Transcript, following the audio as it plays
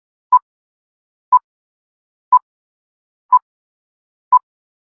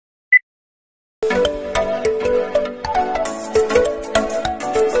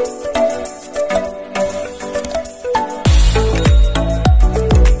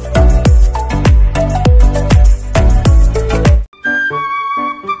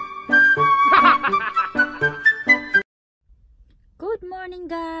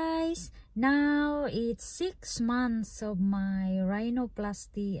6 months of my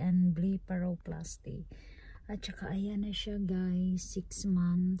rhinoplasty and blepharoplasty. At saka ayan na siya guys, 6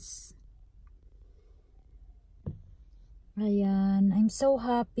 months. Ayan, I'm so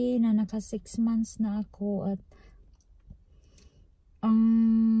happy na naka 6 months na ako at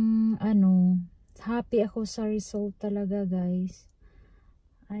happy ako sa result talaga guys.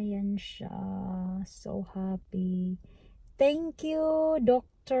 Ayan siya, so happy. Thank you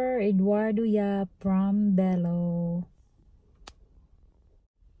Dr. Eduardo Yap from Belo.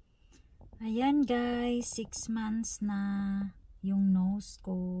 Ayan guys, 6 months na yung nose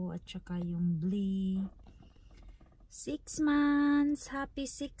ko at saka yung blee. 6 months, happy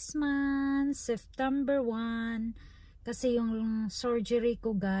 6 months, September 1. Kasi yung surgery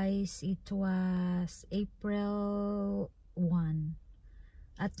ko guys, it was April 1.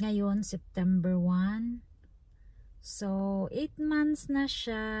 At ngayon, September 1. So, 8 months na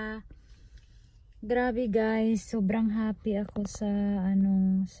siya. Grabe guys, sobrang happy ako sa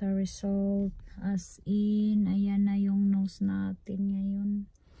sa result. As in, ayan na yung nose natin ngayon.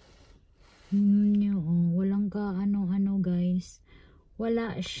 Walang ka ano guys.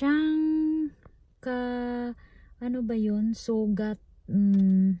 Wala siyang sugat,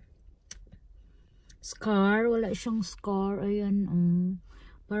 scar, wala siyang scar. Ayan,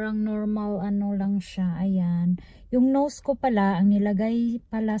 parang normal lang siya. Ayan, yung nose ko pala, ang nilagay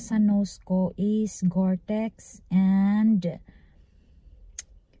pala sa nose ko is Goretex and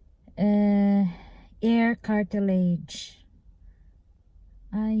Ear Cartilage.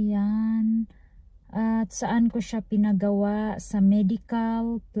 Ayan, at saan ko siya pinagawa? Sa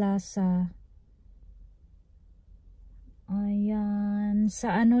medical plaza. Ayan,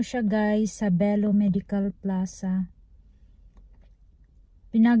 sa siya guys, sa Belo Medical Plaza.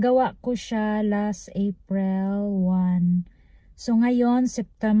 Pinagawa ko siya last April 1. So ngayon,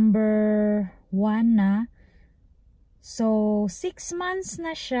 September 1 na. So, 6 months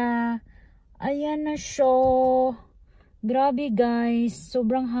na siya. Ayan na siya. Grabe guys,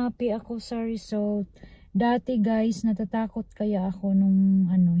 sobrang happy ako sa result. Dati guys, natatakot kaya ako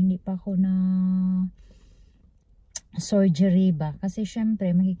nung hindi pa ako na surgery ba, kasi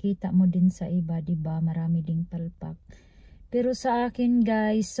syempre makikita mo din sa iba, 'di ba? Marami ding palpak. Pero sa akin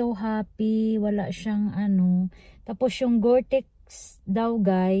guys, so happy, wala siyang Tapos yung Goretex daw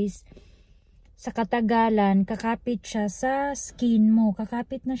guys, sa katagalan kakapit siya sa skin mo,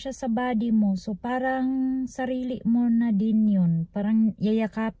 kakapit na siya sa body mo. So parang sarili mo na din 'yun. Parang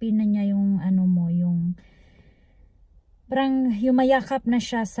yayakapin na niya yung parang yumayakap na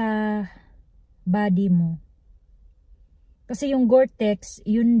siya sa body mo. Kasi yung Goretex,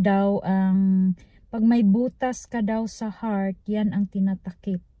 yun daw ang, pag may butas ka daw sa heart, yan ang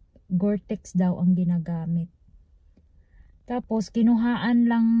tinatakip. Goretex daw ang ginagamit. Tapos,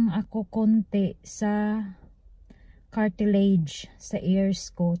 kinuhaan lang ako konti sa cartilage, sa ears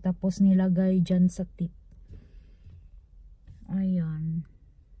ko. Tapos, nilagay dyan sa tip. Ayan.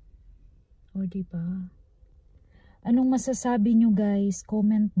 O, diba? Anong masasabi nyo guys?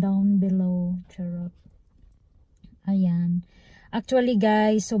 Comment down below. Charot. Ayan. Actually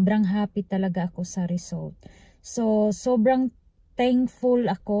guys, sobrang happy talaga ako sa result. So, sobrang thankful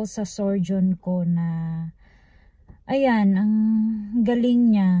ako sa surgeon ko na ayan, ang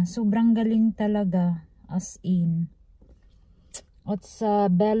galing niya. Sobrang galing talaga. As in. At sa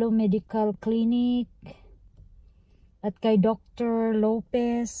Belo Medical Clinic at kay Dr.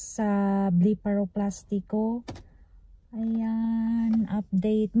 Lopez sa blepharoplasty ko. Ayan,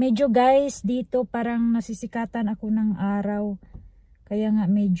 update. Medyo guys, dito parang nasisikatan ako ng araw. Kaya nga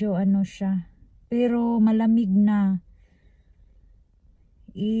medyo siya. Pero malamig na.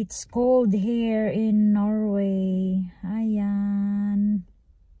 It's cold here in Norway. Ayan.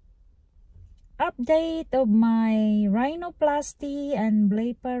 Update of my rhinoplasty and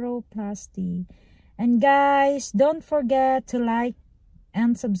blepharoplasty. And guys, don't forget to like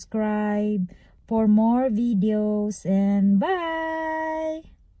and subscribe for more videos, and bye.